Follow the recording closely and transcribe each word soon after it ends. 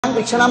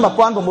ពីឆ្នាំ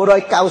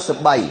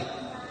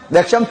1993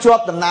ដែលខ្ញុំជា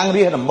ប់តំណាង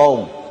រាស្ត្រដំបង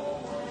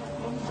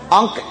អ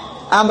ង្គ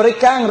អាមេរិ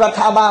ករដ្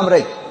ឋាភិបាលអាមេ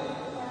រិក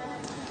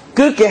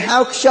គឺគេហៅ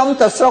ខ្ញុំ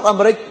ទៅស្រុកអា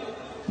មេរិក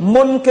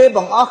មុនគេប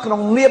ង្អស់ក្នុ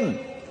ងនាម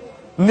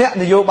អ្នក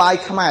នយោបាយ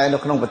ខ្មែរនៅ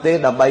ក្នុងប្រទេស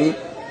ដើម្បី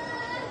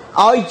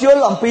ឲ្យយ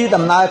ល់អំពី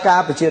ដំណើរការ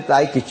ប្រជាធិបតេ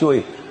យ្យគេជួយ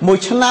មួយ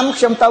ឆ្នាំ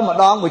ខ្ញុំទៅម្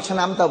ដងមួយឆ្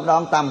នាំទៅម្ដ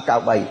ងតាម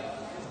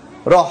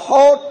93រ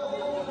ហូត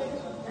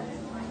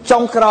ចុ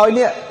ងក្រោយ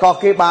នេះក៏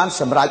គេបាន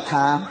សម្រេច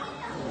ថា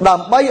ដើ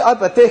ម្បីឲ្យ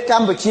ប្រទេសក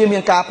ម្ពុជាមា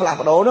នការផ្លាស់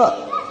ប្ដូរនោះ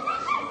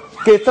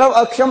គេត្រូវ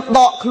ឲ្យខ្ញុំដ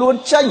កខ្លួន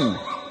ចេញ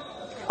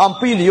អំ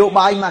ពីនយោ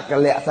បាយមកក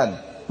លៈសិន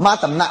មក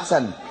តំណាក់សិ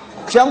ន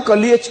ខ្ញុំក៏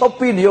លាឈប់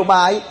ពីនយោ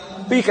បាយ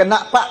ពីគណៈ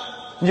បក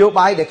នយោ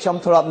បាយដែលខ្ញុំ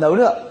ធ្លាប់នៅ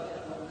នេះ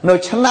នៅ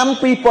ឆ្នាំ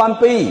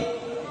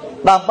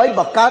2002ដើម្បី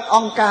បង្កើតអ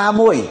ង្គការ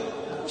មួយ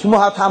ឈ្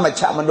មោះថាមជ្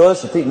ឈមណ្ឌល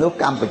សិទ្ធិមនុស្ស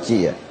កម្ពុ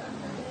ជា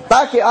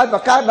តើគេឲ្យប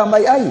ង្កើតដើម្បី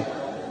អី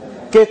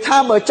គេថា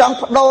បើចង់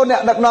បដូរអ្ន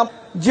កដឹកនាំ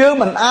យើង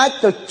មិនអាច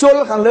ទៅជុល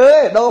ខាងលើទេ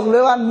ដូរខាង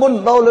លើបានមុន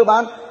ដូរលើបា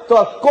ន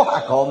តើកោះ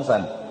អាក្រមសិ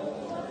ន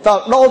តើ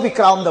ដូរពី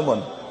ក្រោមទៅមុន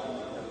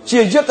ជា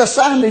យុទ្ធ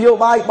សាស្ត្រនយោ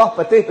បាយរបស់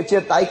ប្រទេសប្រជា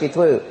ធិបតេយ្យគេ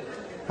ធ្វើ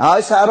ហើយ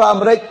សហរដ្ឋអា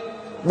មេរិក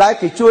ដែល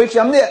គេជួយខ្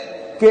ញុំនេះ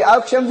គេឲ្យ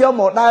ខ្ញុំយក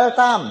model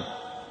តាម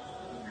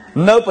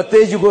នៅប្រទេ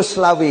សយូហ្គោ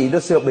ស្លាវីឬ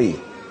ស៊ើប៊ី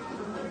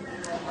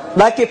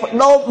ដែលគេប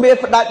ដូរមាន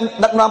ផ្ដាច់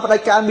ដឹកនាំផ្ដា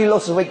ច់ការមីឡូ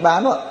សេវិចបា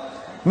ន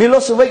មីឡូ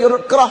សេវិចរ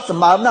ត់ក្រោះស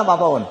ម្បើមណាបង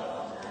ប្អូន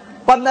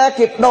ប៉ុន្តែ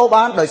គេបដូរ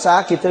បានដោយសារ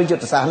គេធ្វើយុ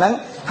ទ្ធសាស្ត្រហ្នឹង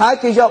ហើយ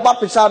គេយកបទ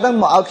ពិសោធន៍ហ្នឹង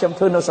មកឲ្យខ្ញុំ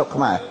ធ្វើនៅស្រុក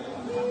ខ្មែរ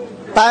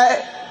តែ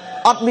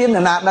អត់មានអ្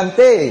នកណាដឹង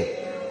ទេ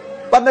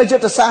ប៉ុន្តែយុ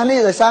ទ្ធសាស្ត្រនេះ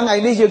ដោយសារថ្ងៃ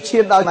នេះយើងឈា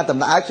នដល់មកដំ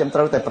ណើរខ្ញុំត្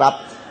រូវតែប្រាប់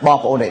បង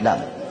ប្អូនឲ្យដឹង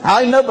ហើ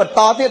យនៅបន្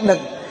តទៀតនឹង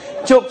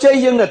ជោគជ័យ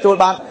យើងទទួល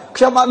បាន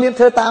ខ្ញុំអត់មាន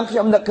ធ្វើតាមខ្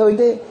ញុំនឹកឃើញ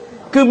ទេ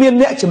គឺមាន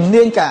អ្នកជំ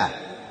នាញការ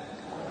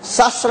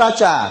សាស្ត្រា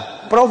ចារ្យ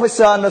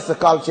Professor នៅសា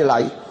កលវិទ្យាល័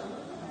យ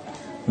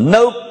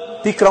នៅ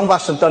ទីក្រុង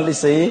Washington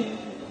DC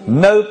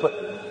នៅ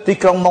ទី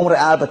ក្រុង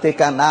Montreal ប្រទេស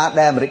កាណាដា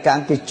ដែលអាមេរិក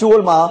គេជួល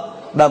មក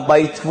ដើម្បី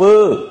ធ្វើ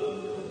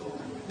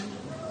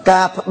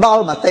ការផ្ដ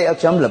ល់មតិឲ្យ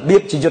ខ្ញុំរបៀ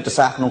បជាយុទ្ធ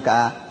សាស្ត្រក្នុងកា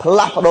រផ្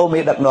លាស់ប្ដូរមេ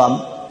ដឹកនាំ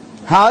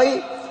ហើយ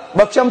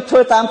បើខ្ញុំធ្វើ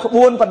តាមក្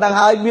បួនប៉ុណ្ណឹង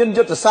ហើយមាន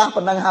យុទ្ធសាស្ត្រ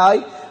ប៉ុណ្ណឹងហើយ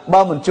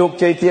បើមិនជោគ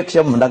ជ័យទៀតខ្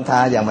ញុំមិនដឹងថា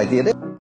យ៉ាងម៉េចទៀតទេ